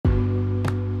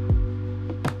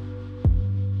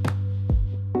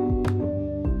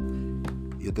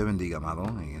Dios te bendiga, amado,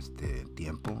 en este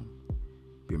tiempo.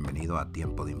 Bienvenido a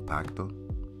Tiempo de Impacto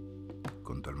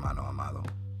con tu hermano amado.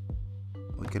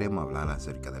 Hoy queremos hablar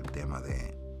acerca del tema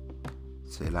de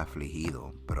ser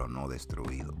afligido, pero no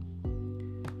destruido.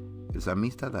 El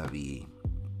salmista David,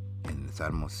 en el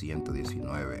Salmo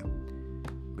 119,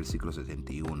 versículo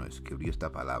 71, escribió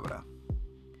esta palabra: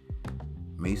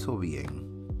 me hizo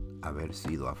bien haber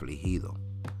sido afligido,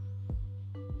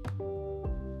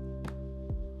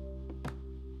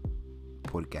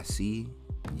 porque así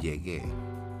llegué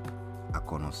a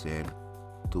conocer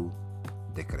tus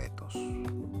decretos.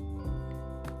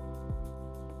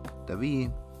 David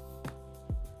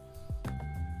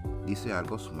dice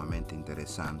algo sumamente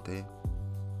interesante.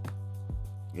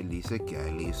 Él dice que a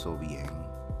él hizo bien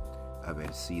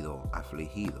haber sido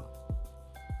afligido,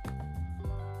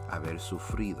 haber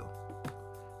sufrido,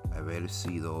 haber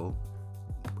sido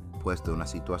puesto en una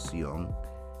situación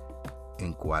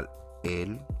en cual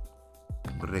él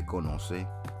reconoce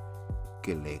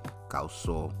que le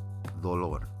causó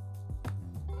dolor.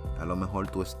 A lo mejor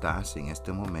tú estás en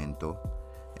este momento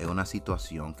en una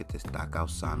situación que te está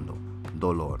causando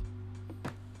dolor.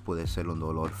 Puede ser un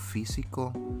dolor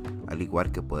físico, al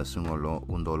igual que puede ser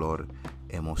un dolor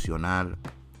emocional,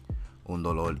 un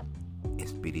dolor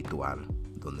espiritual,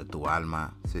 donde tu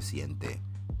alma se siente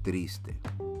triste.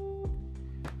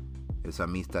 El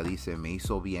salmista dice: me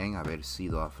hizo bien haber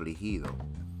sido afligido.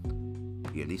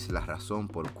 Y él dice la razón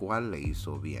por cuál le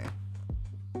hizo bien.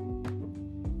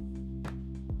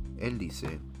 Él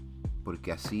dice: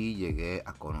 porque así llegué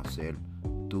a conocer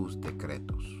tus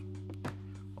decretos,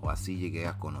 o así llegué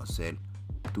a conocer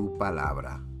tu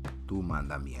palabra, tus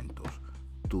mandamientos,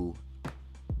 tus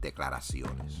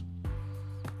declaraciones.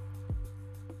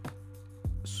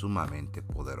 Sumamente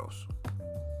poderoso.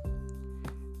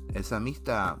 El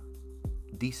salmista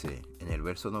dice en el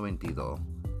verso 92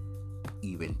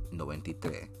 y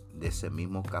 93 de ese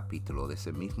mismo capítulo, de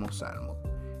ese mismo salmo,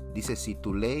 dice: si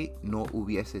tu ley no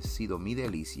hubiese sido mi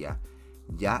delicia,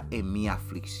 ya en mi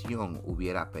aflicción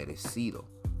hubiera perecido.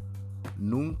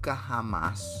 Nunca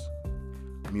jamás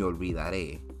me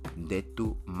olvidaré de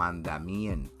tu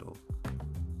mandamiento,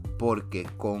 porque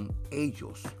con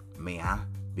ellos me has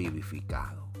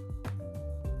vivificado.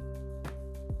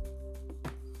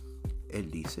 Él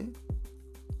dice: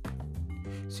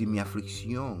 si mi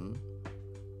aflicción,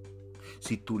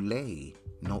 si tu ley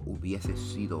no hubiese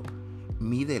sido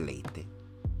mi deleite,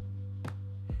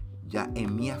 ya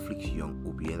en mi aflicción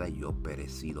hubiera yo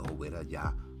perecido, hubiera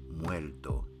ya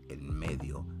muerto en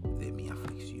medio de mi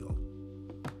aflicción.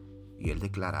 Y él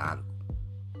declara algo: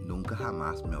 nunca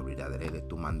jamás me olvidaré de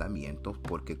tus mandamientos,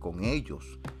 porque con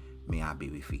ellos me has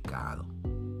vivificado.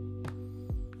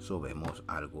 So vemos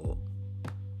algo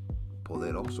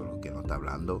poderoso, lo que nos está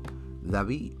hablando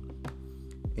David.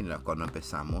 Cuando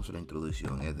empezamos la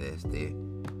introducción de este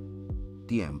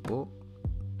tiempo,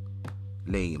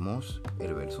 leímos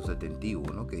el verso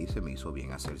 71 que dice: me hizo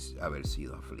bien haber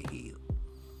sido afligido,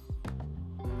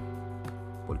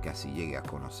 porque así llegué a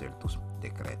conocer tus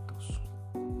decretos.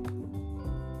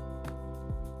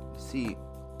 Sí,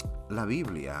 la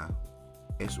Biblia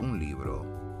es un libro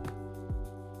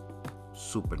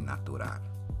supernatural,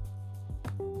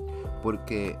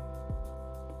 porque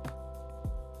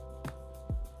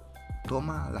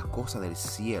toma las cosas del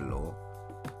cielo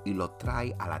y lo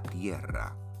trae a la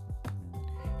tierra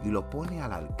y lo pone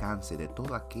al alcance de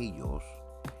todos aquellos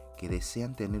que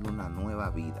desean tener una nueva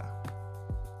vida.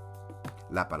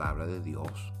 La palabra de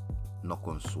Dios nos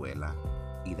consuela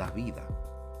y da vida.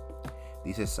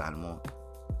 Dice Salmo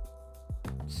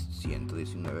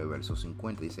 119, verso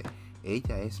 50, dice: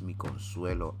 ella es mi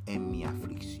consuelo en mi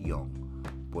aflicción,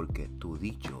 porque tus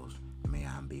dichos me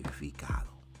han vivificado.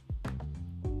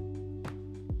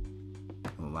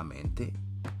 Nuevamente,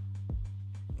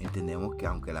 entendemos que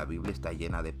aunque la Biblia está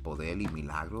llena de poder y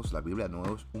milagros, la Biblia no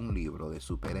es un libro de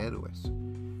superhéroes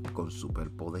con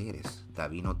superpoderes.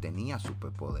 David no tenía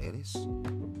superpoderes,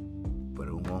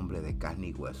 pero un hombre de carne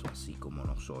y hueso, así como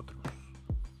nosotros.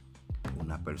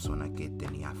 Una persona que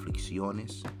tenía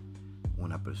aflicciones,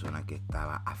 una persona que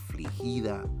estaba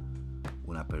afligida,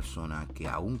 una persona que,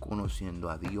 aún conociendo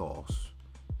a Dios,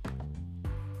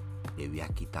 le había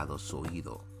quitado su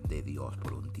oído de Dios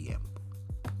por un tiempo,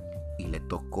 y le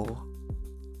tocó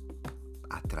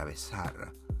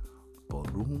atravesar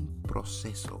por un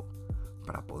proceso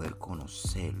para poder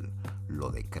conocer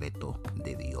los decretos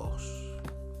de Dios.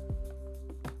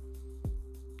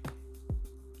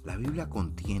 La Biblia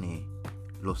contiene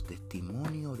los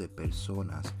testimonios de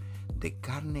personas de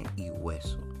carne y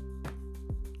hueso,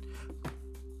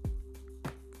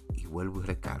 y vuelvo y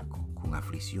recalco, con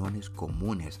aflicciones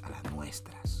comunes a las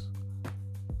nuestras.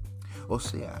 O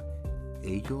sea,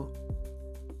 ellos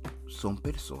son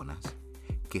personas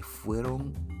que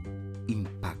fueron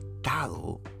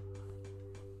impactados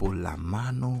por la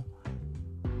mano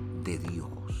de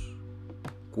Dios.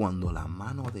 Cuando la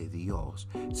mano de Dios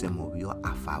se movió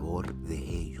a favor de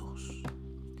ellos,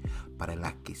 para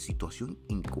la situación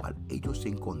en cual ellos se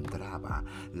encontraban,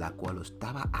 la cual lo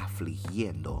estaba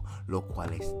afligiendo, lo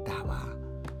cual estaba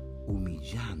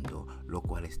humillando, lo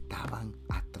cual estaban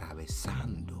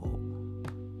atravesando.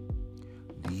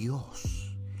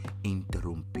 Dios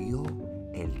interrumpió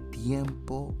el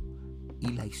tiempo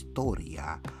y la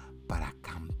historia para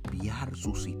cambiar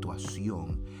su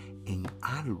situación en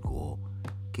algo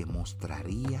que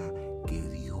mostraría que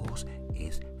Dios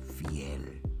es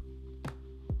fiel.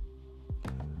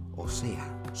 O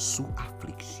sea, su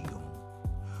aflicción,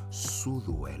 su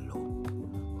duelo,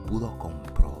 pudo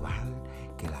comprobar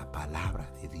que la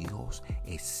palabra de Dios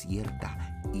es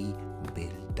cierta y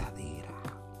verdadera.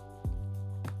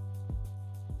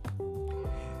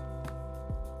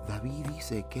 David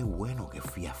dice, qué bueno que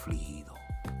fui afligido.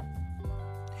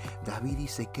 David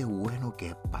dice, qué bueno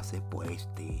que pasé por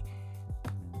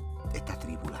esta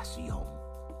tribulación,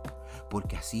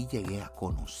 porque así llegué a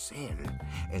conocer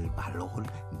el valor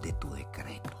de tus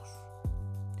decretos.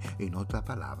 En otra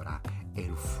palabra,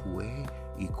 él fue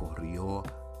y corrió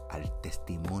al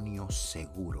testimonio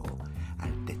seguro,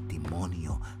 al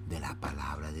testimonio de la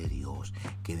palabra de Dios,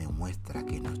 que demuestra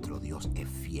que nuestro Dios es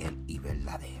fiel y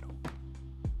verdadero.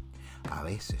 A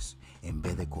veces, en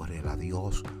vez de correr a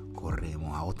Dios,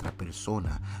 corremos a otra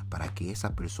persona para que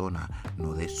esa persona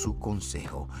nos dé su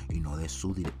consejo y nos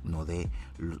dé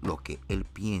lo que Él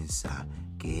piensa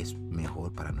que es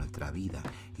mejor para nuestra vida.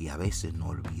 Y a veces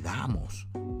nos olvidamos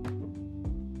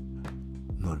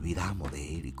de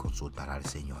ir y consultar al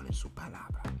Señor en su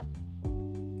palabra.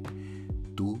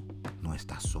 Tú no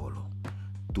estás solo.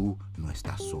 Tú no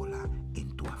estás sola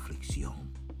en tu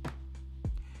aflicción.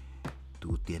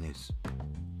 Tú tienes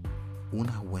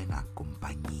una buena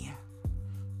compañía.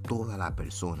 Todas las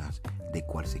personas de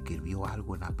cual se escribió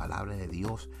algo en la palabra de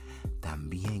Dios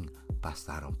también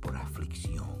pasaron por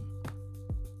aflicción.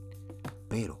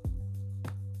 Pero,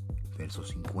 verso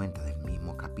 50 del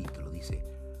mismo capítulo dice,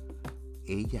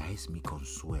 ella es mi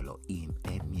consuelo y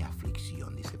en mi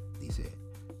aflicción, dice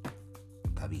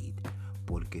David,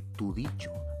 porque tu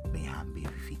dicho me han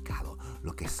vivificado.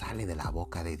 Lo que sale de la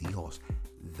boca de Dios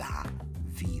da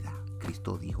vida.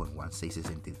 Cristo dijo en Juan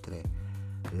 6:63,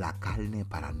 la carne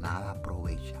para nada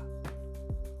aprovecha,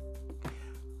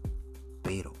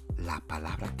 pero la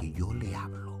palabra que yo le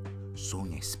hablo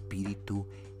son espíritu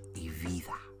y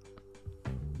vida.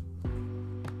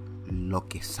 Lo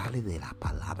que sale de la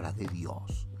palabra de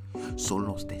Dios son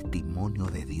los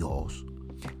testimonios de Dios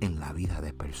en la vida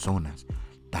de personas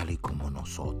tal y como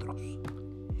nosotros.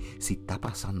 Si estás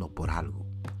pasando por algo,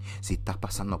 si estás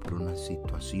pasando por una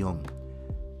situación,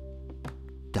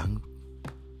 tan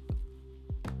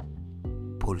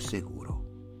por seguro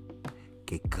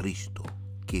que Cristo,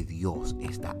 que Dios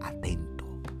está atento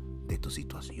de tu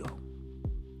situación.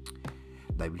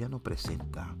 La Biblia nos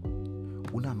presenta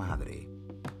una madre,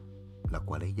 la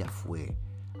cual ella fue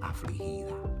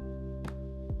afligida.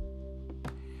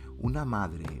 Una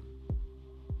madre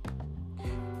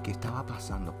que estaba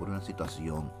pasando por una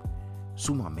situación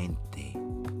sumamente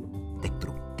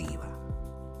destructiva.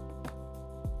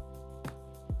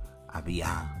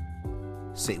 Había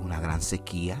una gran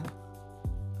sequía,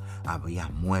 había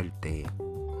muerte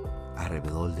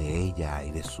alrededor de ella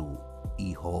y de su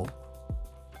hijo,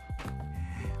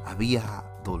 había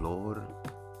dolor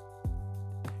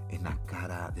en la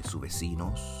cara de sus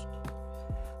vecinos,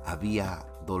 había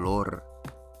dolor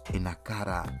en la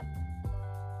cara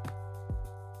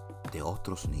de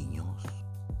otros niños,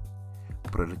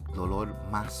 pero el dolor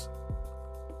más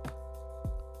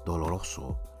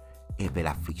doloroso es ver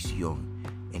la aflicción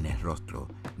en el rostro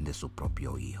de su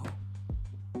propio hijo.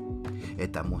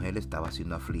 Esta mujer estaba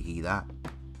siendo afligida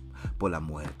por la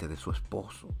muerte de su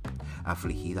esposo,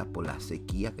 afligida por la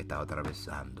sequía que estaba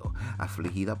atravesando,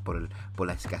 afligida por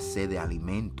la escasez de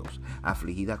alimentos,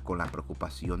 afligida con la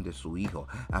preocupación de su hijo,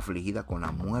 afligida con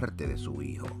la muerte de su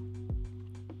hijo.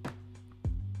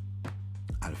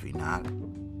 Al final,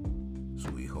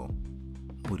 su hijo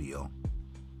murió.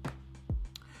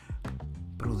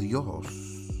 Pero Dios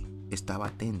estaba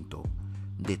atento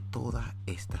de toda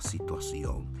esta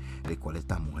situación de cual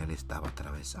esta mujer estaba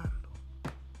atravesando.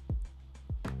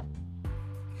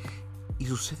 Y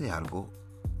sucede algo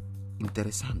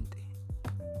interesante,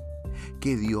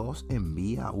 que Dios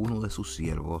envía a uno de sus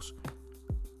siervos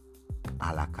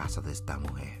a la casa de esta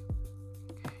mujer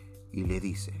y le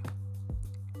dice,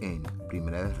 en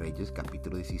Primera de Reyes,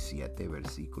 capítulo 17,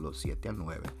 versículos 7 al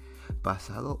 9.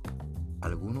 Pasado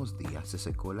algunos días se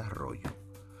secó el arroyo,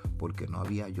 porque no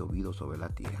había llovido sobre la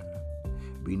tierra.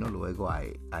 Vino luego a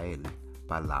él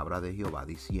palabra de Jehová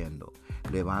diciendo: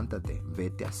 levántate,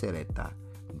 vete a Serepta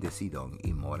de Sidón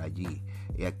y mora allí.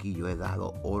 He aquí yo he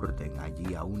dado orden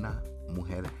allí a una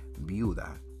mujer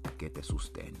viuda que te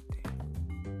sustente.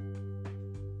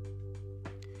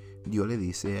 Dios le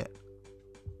dice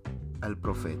al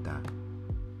profeta: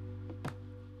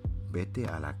 vete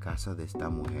a la casa de esta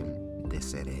mujer de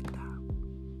Serepta.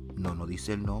 No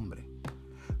dice el nombre,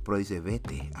 pero dice: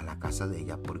 vete a la casa de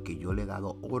ella, porque yo le he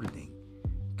dado orden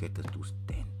que te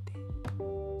sustente,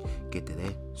 que te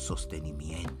dé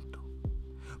sostenimiento.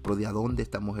 Pero ¿de dónde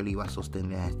esta mujer iba a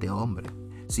sostener a este hombre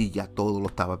si ya todo lo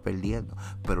estaba perdiendo?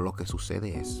 Pero lo que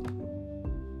sucede es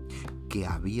que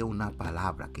había una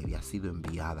palabra que había sido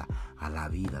enviada a la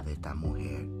vida de esta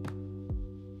mujer,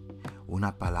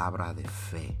 una palabra de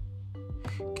fe,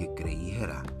 que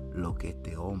creyera lo que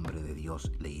este hombre de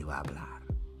Dios le iba a hablar.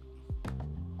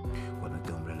 Cuando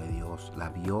este hombre de Dios la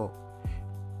vio,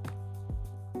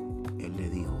 él le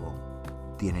dijo: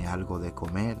 ¿tiene algo de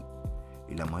comer?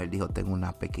 Y la mujer dijo: tengo un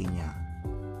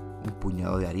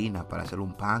puñado de harina para hacer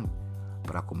un pan,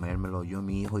 para comérmelo yo,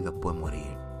 mi hijo, y después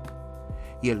morir.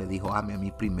 Y él le dijo: hazme a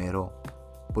mí primero,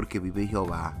 porque vive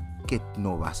Jehová, que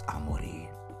no vas a morir.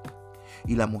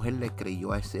 Y la mujer le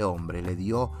creyó a ese hombre, le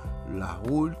dio la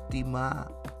última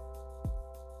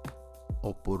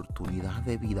oportunidad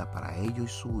de vida para ella y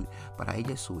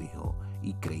su hijo,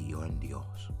 y creyó en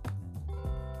Dios.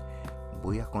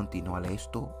 Voy a continuar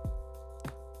esto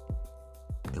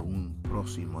en un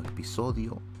próximo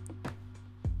episodio,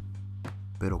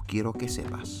 pero quiero que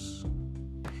sepas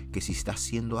que si estás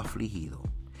siendo afligido,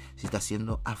 si estás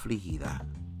siendo afligida,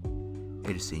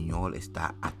 el Señor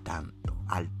está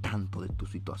al tanto de tu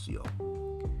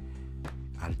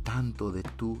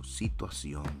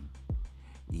situación,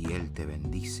 y Él te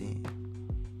bendice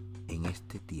en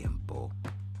este tiempo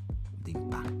de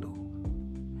impacto.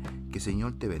 Que el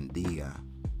Señor te bendiga,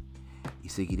 y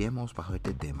seguiremos bajo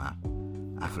este tema: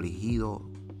 afligido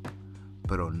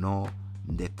pero no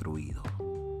destruido.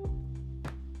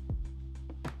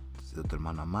 Soy tu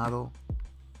hermano amado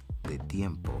de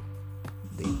Tiempo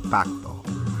de Impacto.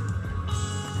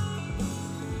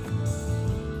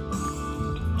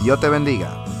 Dios te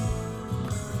bendiga.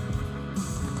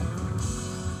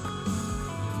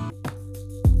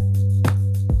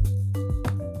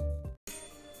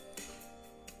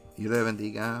 Dios le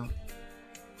bendiga.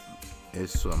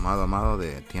 Es su amado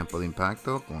de Tiempo de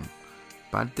Impacto, con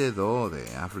parte 2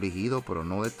 de afligido pero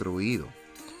no destruido.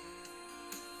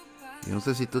 Yo no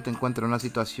sé si tú te encuentras en una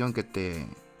situación que te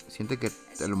sientes que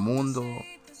el mundo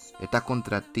está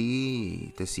contra ti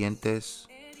y te sientes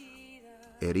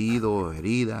herido,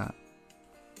 herida.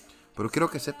 Pero quiero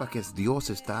que sepas que Dios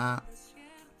está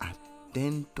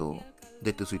atento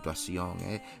de tu situación.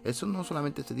 Eso no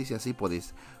solamente se dice así,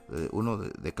 puedes uno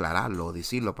declararlo,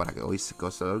 decirlo para que hoy se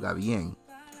oiga bien.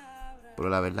 Pero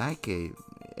la verdad es que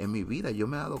en mi vida yo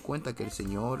me he dado cuenta que el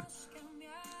Señor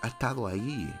ha estado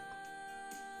ahí,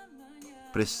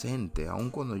 presente, aun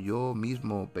cuando yo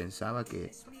mismo pensaba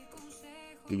que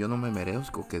yo no me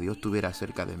merezco que Dios estuviera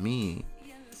cerca de mí.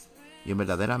 Y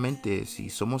verdaderamente, si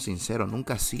somos sinceros,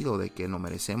 nunca ha sido de que nos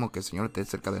merecemos que el Señor esté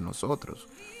cerca de nosotros.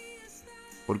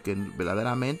 Porque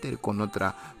verdaderamente con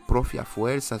nuestras propias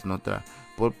fuerzas, nuestras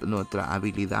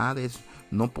habilidades,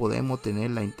 no podemos tener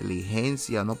la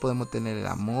inteligencia, no podemos tener el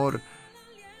amor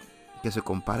que se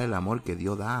compara al amor que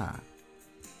Dios da.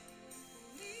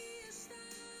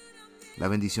 La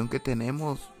bendición que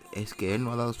tenemos es que Él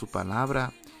nos ha dado su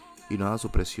palabra y nos ha dado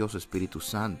su precioso Espíritu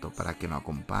Santo para que nos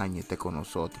acompañe, esté con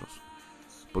nosotros.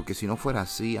 Porque si no fuera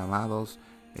así, amados,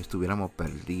 estuviéramos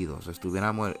perdidos,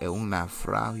 estuviéramos en un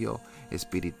naufragio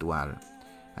espiritual.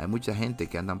 Hay mucha gente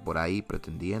que andan por ahí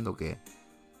pretendiendo que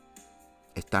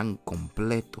están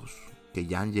completos, que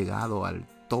ya han llegado al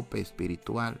tope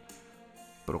espiritual,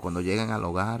 pero cuando llegan al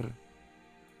hogar,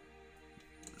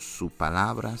 sus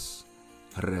palabras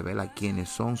revela quiénes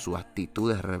son, sus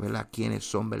actitudes revela quiénes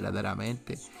son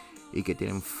verdaderamente, y que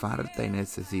tienen falta y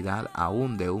necesidad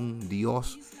aún de un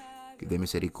Dios de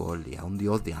misericordia, un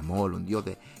Dios de amor, un Dios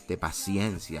de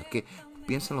paciencia. Que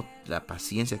piensa la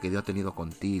paciencia que Dios ha tenido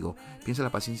contigo, piensa la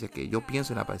paciencia que yo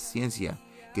pienso en la paciencia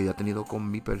que Dios ha tenido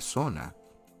con mi persona.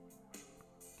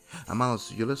 Amados,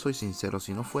 yo les soy sincero,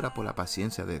 si no fuera por la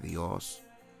paciencia de Dios,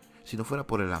 si no fuera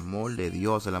por el amor de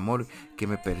Dios, el amor que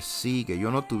me persigue,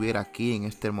 yo no estuviera aquí en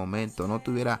este momento, no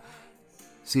estuviera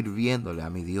sirviéndole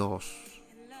a mi Dios.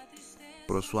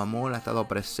 Pero su amor ha estado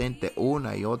presente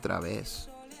una y otra vez.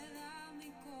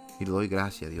 Y le doy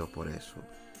gracias a Dios por eso.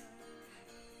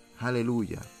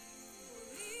 Aleluya.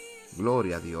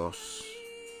 Gloria a Dios.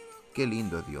 Qué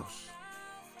lindo es Dios.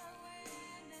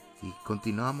 Y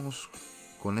continuamos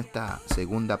con esta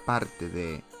segunda parte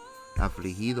de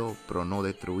Afligido pero no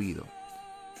destruido.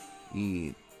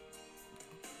 Y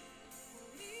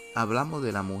hablamos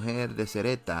de la mujer de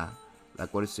Sereta, la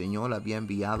cual el Señor había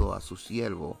enviado a su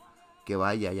siervo que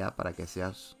vaya allá para que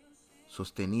sea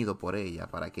sostenido por ella,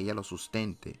 para que ella lo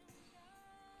sustente.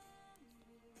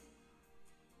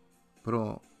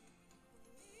 Pero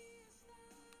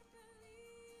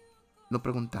nos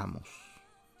preguntamos,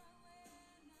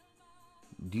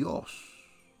 Dios,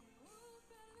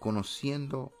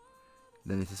 conociendo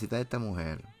la necesidad de esta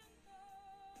mujer,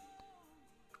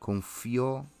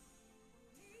 confió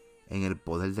en el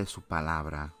poder de su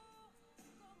palabra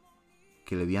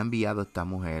que le había enviado a esta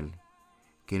mujer,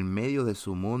 que en medio de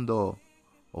su mundo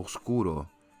oscuro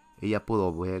ella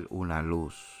pudo ver una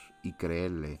luz y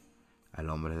creerle al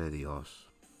hombre de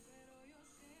Dios.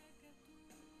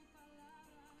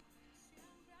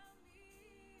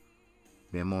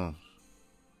 Vemos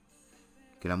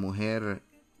que la mujer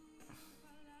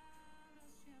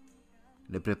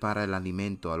le prepara el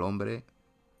alimento al hombre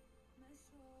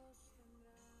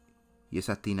y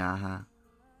esa tinaja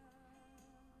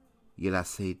y el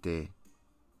aceite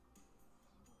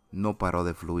no paró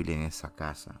de fluir en esa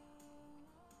casa,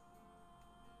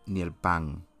 ni el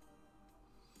pan,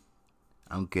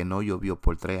 aunque no llovió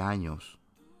por 3 años,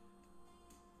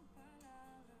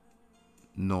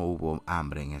 no hubo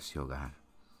hambre en ese hogar.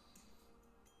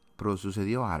 Pero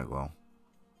sucedió algo,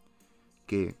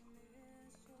 que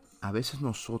a veces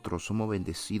nosotros somos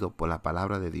bendecidos por la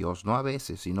palabra de Dios, no a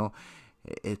veces, sino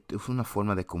es una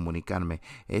forma de comunicarme,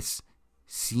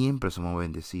 siempre somos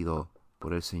bendecidos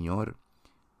por el Señor,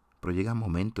 pero llega un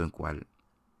momento en cual,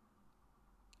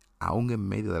 aún en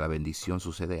medio de la bendición,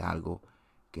 sucede algo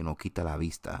que nos quita la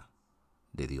vista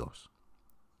de Dios.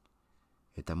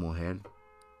 Esta mujer,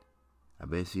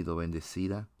 haber sido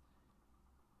bendecida,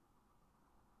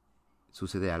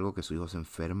 sucede algo, que su hijo se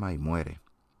enferma y muere.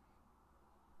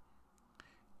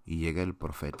 Y llega el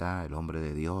profeta, el hombre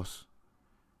de Dios,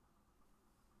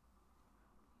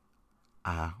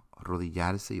 a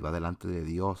arrodillarse y va delante de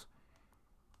Dios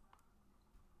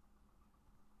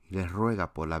y le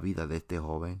ruega por la vida de este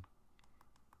joven,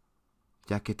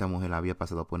 ya que esta mujer había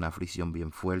pasado por una aflicción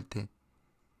bien fuerte,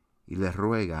 y le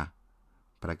ruega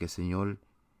para que el Señor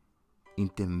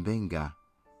intervenga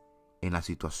en la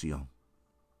situación.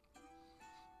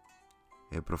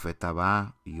 El profeta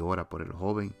va y ora por el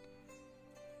joven,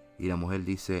 y la mujer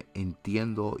dice: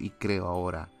 entiendo y creo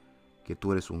ahora que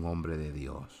tú eres un hombre de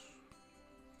Dios.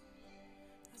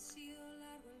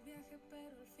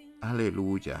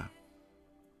 Aleluya.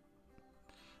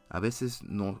 A veces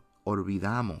nos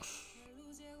olvidamos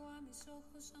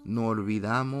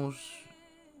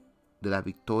de la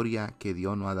victoria que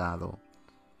Dios nos ha dado,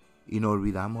 y nos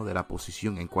olvidamos de la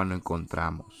posición en cual nos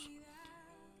encontramos,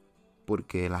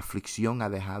 porque la aflicción ha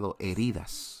dejado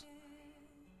heridas,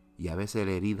 y a veces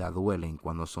las heridas duelen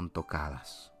cuando son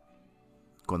tocadas.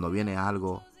 Cuando viene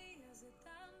algo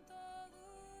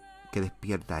que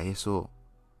despierta eso,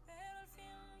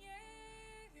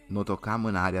 nos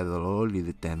tocamos en el área de dolor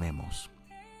y tememos.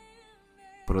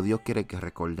 Pero Dios quiere que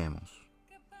recordemos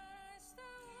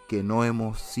que no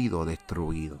hemos sido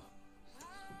destruidos,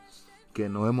 que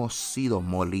no hemos sido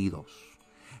molidos,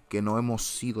 que no hemos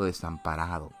sido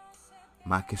desamparados,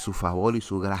 más que su favor y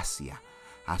su gracia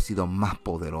ha sido más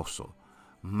poderoso,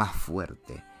 más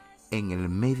fuerte. En el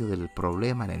medio del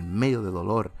problema, en el medio del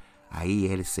dolor, ahí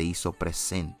Él se hizo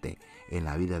presente en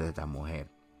la vida de esta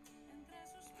mujer.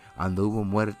 Donde hubo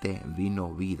muerte,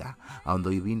 vino vida.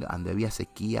 Donde había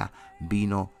sequía,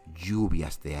 vino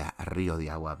lluvias de río de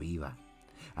agua viva.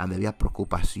 Donde había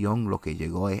preocupación, lo que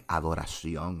llegó es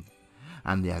adoración.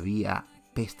 Donde había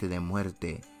peste de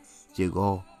muerte,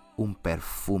 llegó un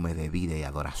perfume de vida y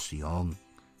adoración.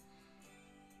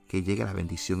 Que llegue la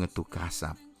bendición en tu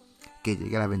casa, que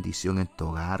llegue la bendición en tu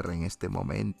hogar en este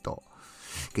momento,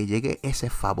 que llegue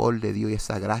ese favor de Dios y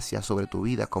esa gracia sobre tu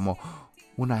vida como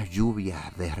una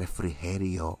lluvia de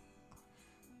refrigerio.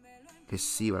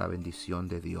 Reciba la bendición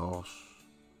de Dios.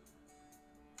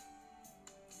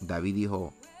 David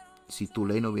dijo: si tu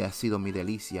ley no hubiera sido mi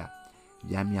delicia,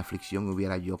 ya en mi aflicción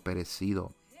hubiera yo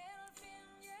perecido.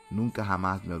 Nunca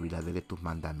jamás me olvidaré de tus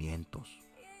mandamientos,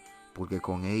 porque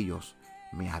con ellos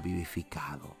me ha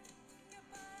vivificado.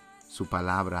 Su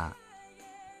palabra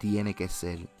tiene que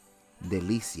ser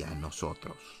delicia en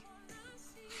nosotros.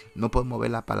 No podemos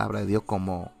ver la palabra de Dios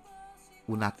como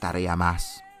una tarea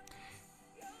más.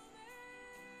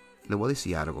 Le voy a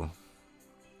decir algo.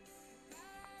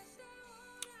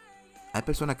 Hay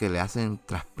personas que le hacen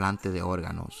trasplante de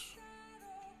órganos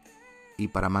y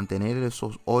para mantener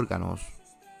esos órganos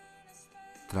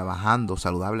trabajando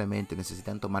saludablemente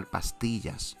necesitan tomar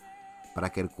pastillas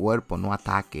para que el cuerpo no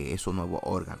ataque esos nuevos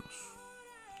órganos.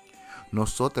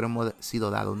 Nosotros hemos sido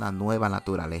dados una nueva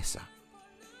naturaleza.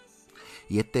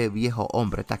 Y este viejo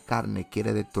hombre, esta carne,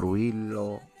 quiere destruir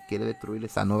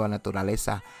esa nueva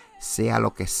naturaleza, sea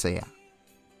lo que sea.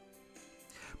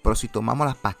 Pero si tomamos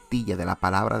las pastillas de la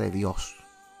palabra de Dios,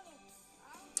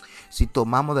 si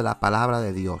tomamos de la palabra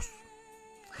de Dios,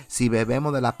 si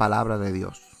bebemos de la palabra de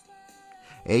Dios,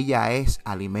 ella es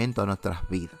alimento a nuestras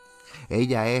vidas.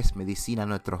 Ella es medicina a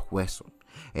nuestros huesos.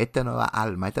 Esta nueva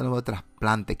alma, este nuevo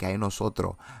trasplante que hay en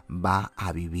nosotros va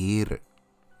a vivir.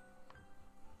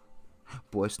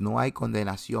 Pues no hay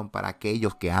condenación para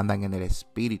aquellos que andan en el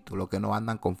Espíritu, los que no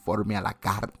andan conforme a la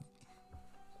carne.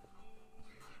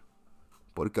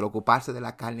 Porque el ocuparse de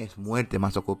la carne es muerte,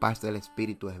 mas ocuparse del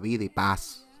Espíritu es vida y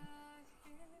paz.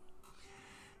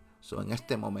 En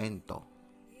este momento,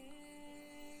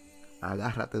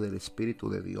 agárrate del Espíritu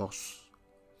de Dios.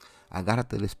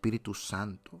 Agárrate del Espíritu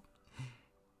Santo.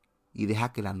 Y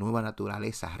deja que la nueva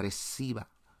naturaleza reciba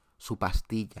su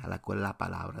pastilla, la cual es la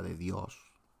palabra de Dios.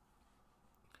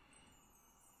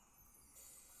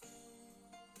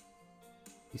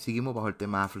 Y seguimos bajo el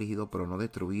tema afligido, pero no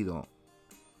destruido.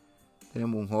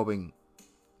 Tenemos un joven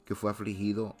que fue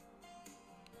afligido,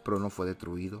 pero no fue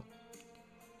destruido.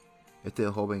 Este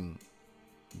joven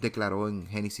declaró en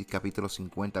Génesis capítulo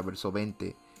 50, verso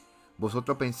 20: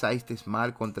 vosotros pensasteis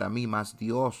mal contra mí, mas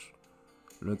Dios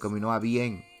lo encaminó a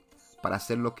bien para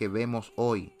hacer lo que vemos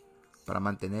hoy, para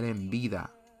mantener en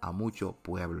vida a mucho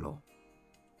pueblo.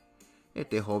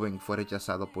 Este joven fue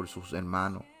rechazado por sus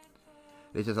hermanos,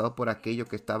 rechazado por aquellos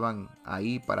que estaban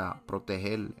ahí para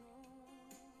protegerle.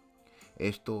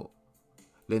 Esto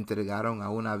le entregaron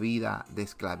a una vida de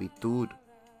esclavitud.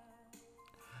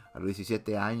 A los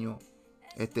 17 años,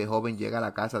 este joven llega a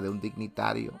la casa de un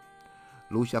dignatario,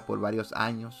 lucha por varios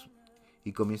años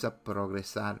y comienza a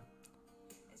progresar.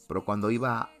 Pero cuando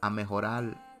iba a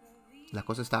mejorar, las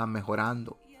cosas estaban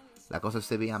mejorando, las cosas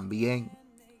se veían bien,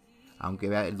 aunque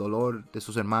el dolor de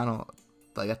sus hermanos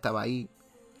todavía estaba ahí,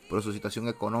 pero su situación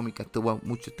económica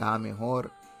estaba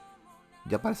mejor.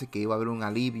 Ya parece que iba a haber un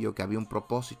alivio, que había un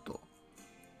propósito.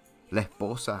 La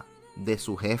esposa de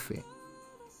su jefe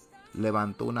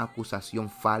levantó una acusación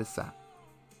falsa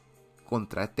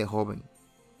contra este joven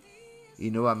y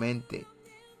nuevamente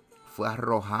fue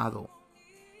arrojado,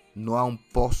 no a un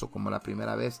pozo como la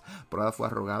primera vez, pero ahora fue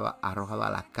arrojado a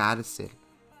la cárcel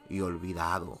y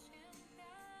olvidado.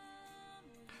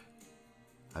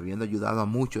 Habiendo ayudado a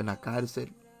muchos en la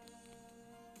cárcel,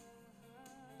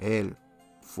 él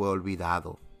fue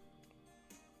olvidado.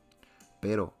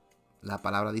 Pero la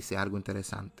palabra dice algo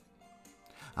interesante.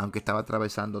 Aunque estaba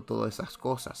atravesando todas esas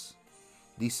cosas,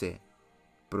 dice: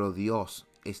 pero Dios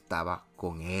estaba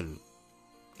con él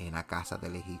en la casa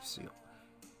del egipcio.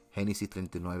 Génesis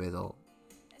 39:2.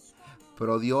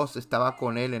 Pero Dios estaba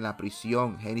con él en la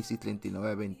prisión. Génesis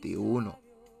 39:21.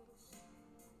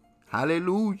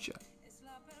 Aleluya.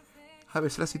 A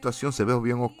veces la situación se ve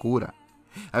bien oscura.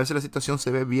 A veces la situación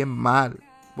se ve bien mal.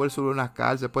 Puede ser una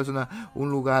cárcel, puede ser un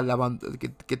lugar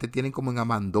que te tienen como en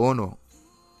abandono.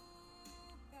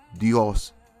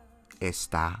 Dios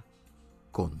está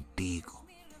contigo.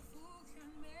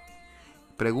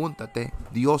 Pregúntate: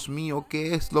 Dios mío,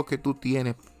 ¿qué es lo que tú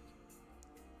tienes?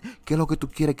 ¿Qué es lo que tú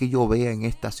quieres que yo vea en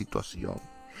esta situación?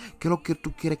 ¿Qué es lo que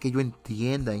tú quieres que yo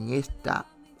entienda en esta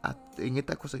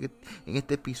cosa, en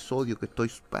este episodio que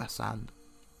estoy pasando?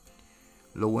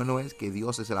 Lo bueno es que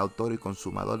Dios es el autor y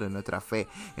consumador de nuestra fe.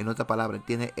 En otra palabra, Él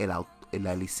tiene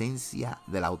la licencia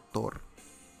del autor.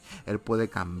 Él puede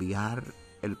cambiar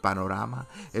el panorama.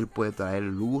 Él puede traer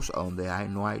luz a donde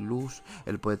no hay luz.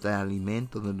 Él puede traer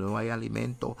alimento donde no hay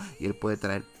alimento. Y Él puede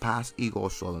traer paz y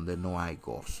gozo donde no hay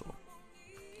gozo.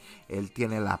 Él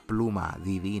tiene la pluma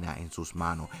divina en sus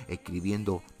manos,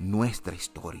 escribiendo nuestra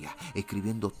historia,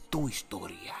 escribiendo tu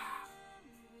historia.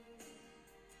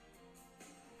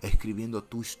 Escribiendo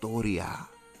tu historia.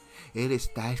 Él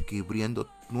está escribiendo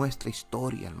nuestra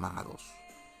historia, hermanos.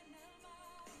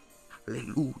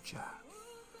 Aleluya.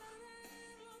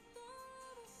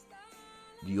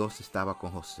 Dios estaba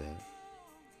con José.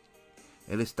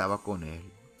 Él estaba con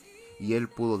él. Y él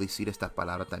pudo decir estas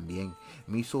palabras también: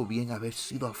 me hizo bien haber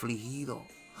sido afligido,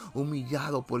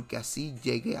 humillado, porque así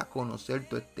llegué a conocer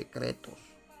tus secretos.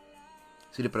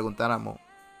 Si le preguntáramos,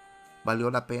 ¿valió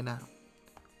la pena?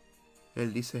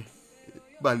 Él dice: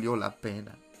 valió la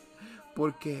pena,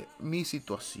 porque mi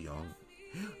situación,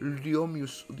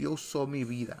 Dios usó mi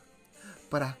vida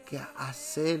para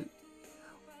hacer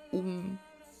un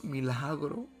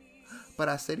milagro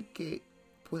para hacer que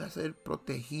pueda ser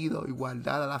protegido y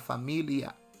guardada la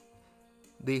familia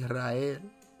de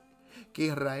Israel. Que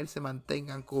Israel se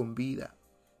mantengan con vida.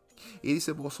 Y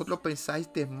dice, vosotros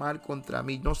pensaste mal contra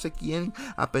mí. No sé quién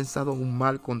ha pensado un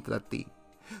mal contra ti.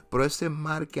 Pero ese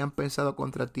mal que han pensado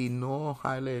contra ti, no,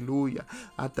 aleluya.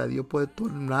 Hasta Dios puede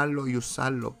tornarlo y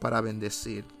usarlo para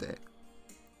bendecirte.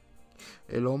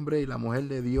 El hombre y la mujer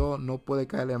de Dios no puede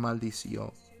caerle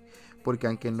maldición. Porque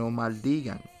aunque no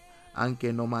maldigan,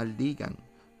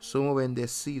 somos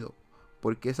bendecidos.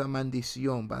 Porque esa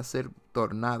maldición va a ser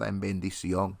tornada en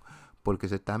bendición. Porque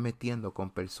se está metiendo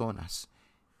con personas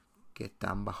que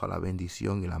están bajo la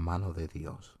bendición y la mano de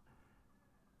Dios.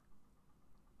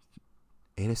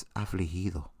 Eres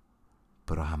afligido,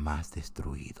 pero jamás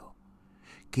destruido.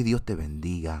 Que Dios te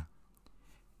bendiga.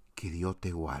 Que Dios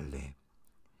te guarde.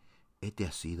 Este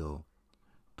ha sido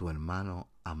tu hermano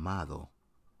amado.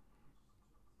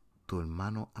 Tu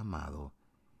hermano amado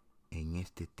en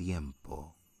este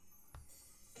tiempo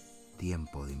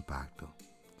de impacto.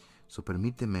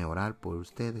 Permíteme orar por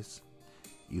ustedes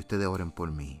y ustedes oren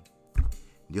por mí.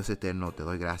 Dios eterno, te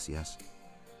doy gracias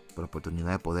por la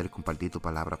oportunidad de poder compartir tu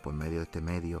palabra por medio de este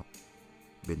medio.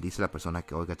 Bendice a la persona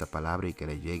que oiga esta palabra y que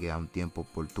le llegue a un tiempo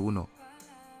oportuno.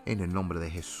 En el nombre de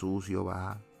Jesús,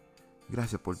 Jehová.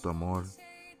 Gracias por tu amor.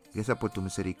 Gracias por tu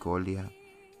misericordia.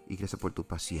 Y gracias por tu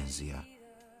paciencia.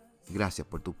 Gracias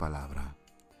por tu palabra.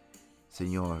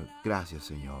 Señor, gracias,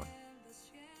 Señor.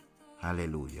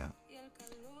 Aleluya.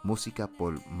 Música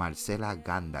por Marcela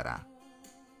Gándara,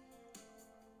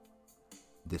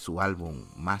 de su álbum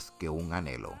Más que un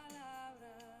anhelo.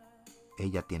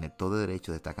 Ella tiene todo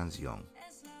derecho de esta canción.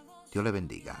 Dios le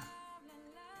bendiga.